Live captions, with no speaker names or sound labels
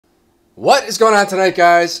What is going on tonight,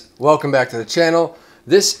 guys? Welcome back to the channel.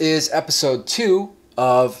 This is episode 2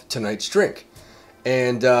 of tonight's drink.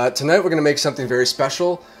 And tonight we're going to make something very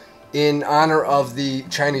special in honor of the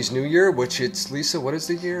Chinese New Year, which it's, Lisa, what is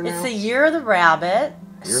the year now? It's the Year of the Rabbit.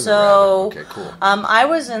 Year of the Rabbit. Okay, cool. I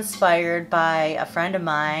was inspired by a friend of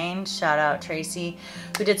mine, shout out Tracy,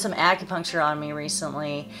 who did some acupuncture on me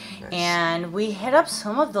recently. Nice. And we hit up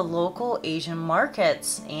some of the local Asian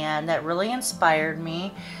markets, and that really inspired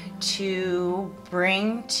me to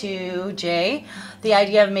bring to Jay the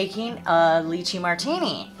idea of making a lychee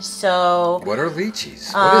martini. So what are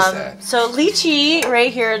lychees? What is that? So lychee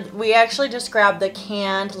right here, we actually just grabbed the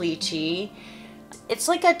canned lychee. It's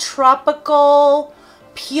like a tropical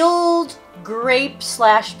peeled grape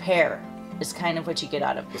slash pear is kind of what you get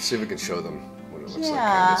out of it. Let's see if we can show them what it looks like.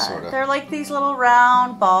 Yeah, Sort of. They're like these little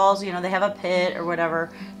round balls, you know, they have a pit or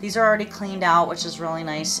whatever. These are already cleaned out, which is really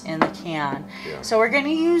nice in the can. Yeah. So we're going to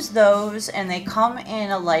use those, and they come in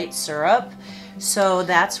a light syrup, so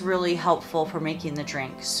that's really helpful for making the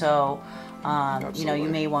drink. So you know, you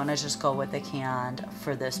may want to just go with the canned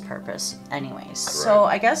for this purpose anyways. Right. So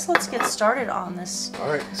I guess let's get started on this. All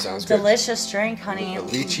right, sounds good. Delicious drink, honey. A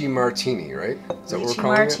lychee martini, right? Is that what we're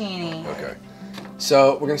calling martini. It? Okay.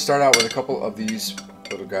 So we're going to start out with a couple of these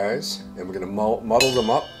little guys, and we're going to muddle them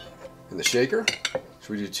up in the shaker. Should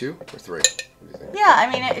we do 2 or 3? What do you think? Yeah, I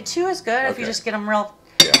mean, 2 is good if you just get them real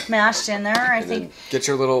mashed in there. I think. Then get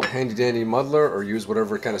your little handy dandy muddler, or use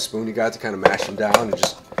whatever kind of spoon you got to kind of mash them down and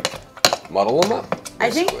just muddle them up,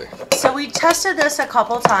 basically. I think, so we tested this a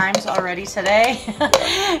couple times already today,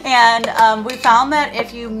 and we found that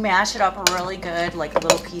if you mash it up really good, like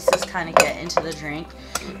little pieces kind of get into the drink,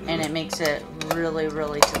 and it makes it really,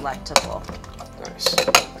 really delectable. Nice.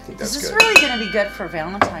 I think that's this is good. really going to be good for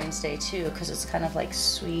Valentine's Day, too, because it's kind of like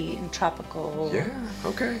sweet and tropical. Yeah,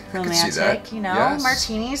 okay. Romantic, I can see that. You know, yes.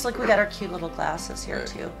 Martinis. Look, we got our cute little glasses here,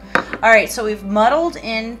 too. All right, so we've muddled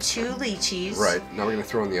in 2 lychees. Right. Now we're going to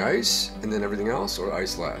throw in the ice and then everything else, or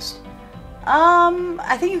ice last?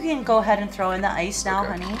 I think you can go ahead and throw in the ice now,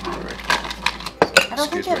 honey. All right. I don't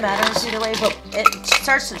think it matters either way, but it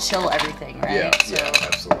starts to chill everything, right? Yeah, so. Yeah,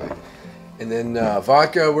 absolutely. And then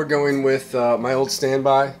vodka, we're going with my old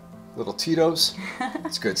standby, little Tito's.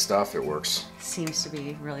 It's good stuff. It works. Seems to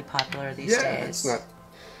be really popular these days. Yeah, it's not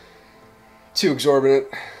too exorbitant.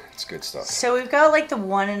 It's good stuff. So we've got like the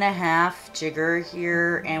 1.5 jigger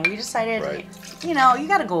here, and we decided, you know, you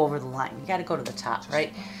got to go over the line. You got to go to the top,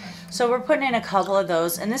 right? So we're putting in a couple of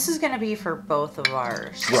those, and this is going to be for both of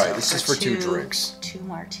ours. Right, so this is for 2 drinks. 2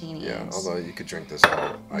 martinis. Yeah, although you could drink this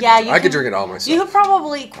all. I could drink it all myself. You could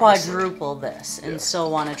probably quadruple this and still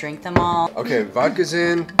want to drink them all. Okay, vodka's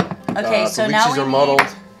in. Okay, so the now lychees are muddled.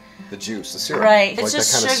 The juice, the syrup. Right, it's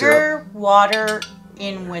just sugar, water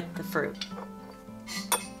in with the fruit.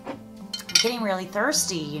 I'm getting really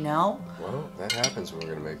thirsty, you know? Well, that happens when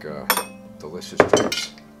we're going to make delicious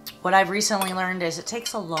drinks. What I've recently learned is it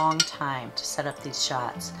takes a long time to set up these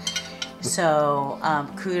shots. So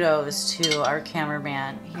kudos to our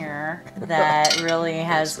cameraman here that really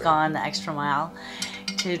has gone the extra mile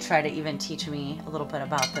to try to even teach me a little bit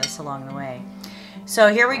about this along the way.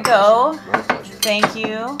 So here we go. My pleasure. Thank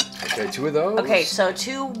you. Okay, 2 of those. Okay, so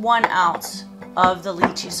 2 1-ounce of the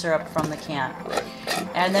lychee syrup from the can. Right.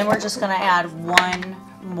 And then we're just going to add 1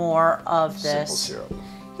 more of this. Simple syrup.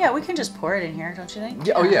 Yeah, we can just pour it in here, don't you think?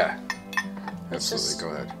 Yeah. Oh, yeah. Absolutely. Go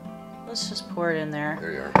ahead. Let's just pour it in there.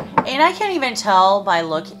 There you are. And I can't even tell by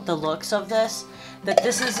the looks of this that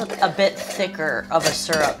this is a bit thicker of a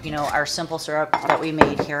syrup, you know, our simple syrup that we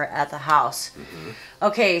made here at the house.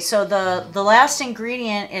 Okay, so the last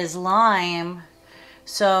ingredient is lime.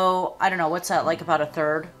 So, I don't know, what's that, like about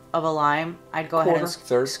 1/3 of a lime? I'd go ahead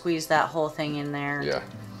and squeeze that whole thing in there. Yeah.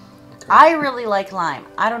 Okay. I really like lime.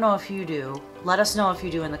 I don't know if you do. Let us know if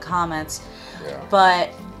you do in the comments. Yeah. But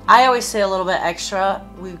I always say a little bit extra.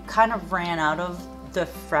 We kind of ran out of the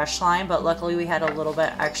fresh lime, but luckily we had a little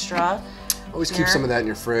bit extra. Always keep some of that in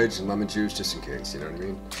your fridge and lemon juice just in case, you know what I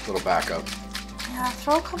mean? A little backup. Yeah,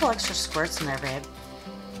 throw a couple extra squirts in there, babe.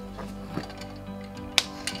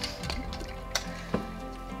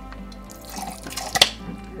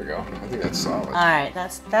 There we go. I think that's solid. All right,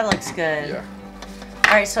 that looks good. Yeah.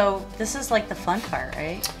 All right, so this is like the fun part,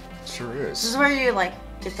 right? Sure is. This is where you like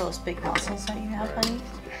get those big muscles that you have, honey.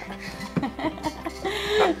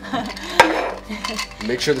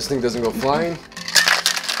 Make sure this thing doesn't go flying.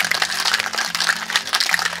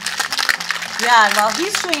 Yeah, and while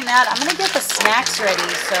he's doing that, I'm gonna get the snacks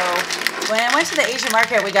ready. So when I went to the Asian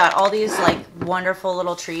market, we got all these like wonderful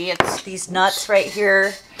little treats. These nuts right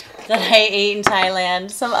here that I ate in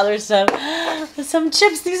Thailand. Some other stuff. Some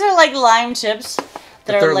chips. These are like lime chips.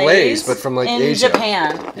 They're Lay's, but from like in Asia.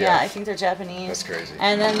 Japan. Yeah, I think they're Japanese. That's crazy.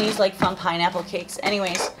 And then these like fun pineapple cakes.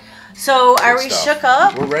 Anyways, so are we shook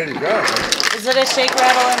up? We're ready to go. Is it a shake,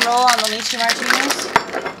 rattle, and roll on the Lychee Martinis?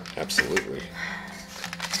 Absolutely.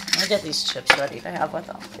 I'll get these chips ready to have with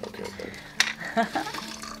them. Okay, good.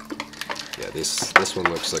 Yeah, this one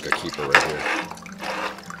looks like a keeper right here.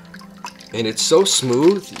 And it's so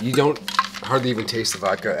smooth, you don't hardly even taste the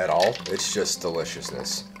vodka at all. It's just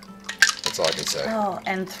deliciousness. That's all I can say. Oh,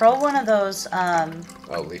 and throw one of those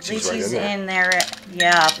lychees right in there.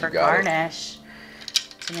 Yeah, for garnish.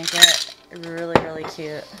 To make it really, really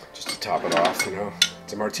cute. Just to top it off, you know.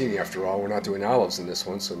 It's a martini after all. We're not doing olives in this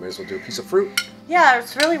one, so we may as well do a piece of fruit. Yeah,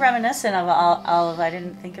 it's really reminiscent of olive. I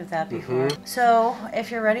didn't think of that before. So,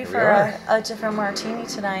 if you're ready for a different martini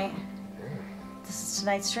tonight, this is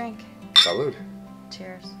tonight's drink. Salud.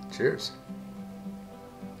 Cheers. Cheers.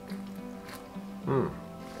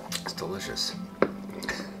 It's delicious.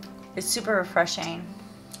 It's super refreshing.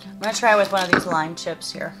 I'm going to try with one of these lime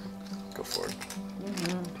chips here. Go for it.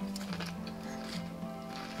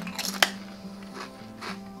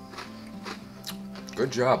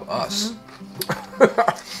 Good job, us.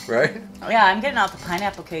 Right? Yeah, I'm getting out the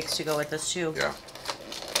pineapple cakes to go with this too. Yeah.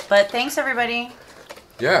 But thanks, everybody.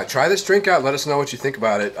 Yeah, try this drink out. Let us know what you think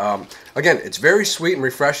about it. Again, it's very sweet and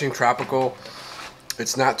refreshing, tropical.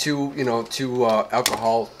 It's not too, too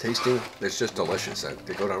alcohol tasting. It's just delicious.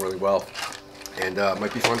 They go down really well. And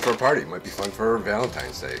might be fun for a party. Might be fun for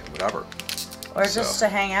Valentine's Day, whatever. Or just to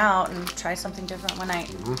hang out and try something different one night.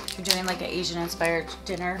 If you're doing like an Asian-inspired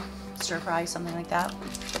dinner, stir fry, something like that.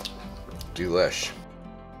 Delish.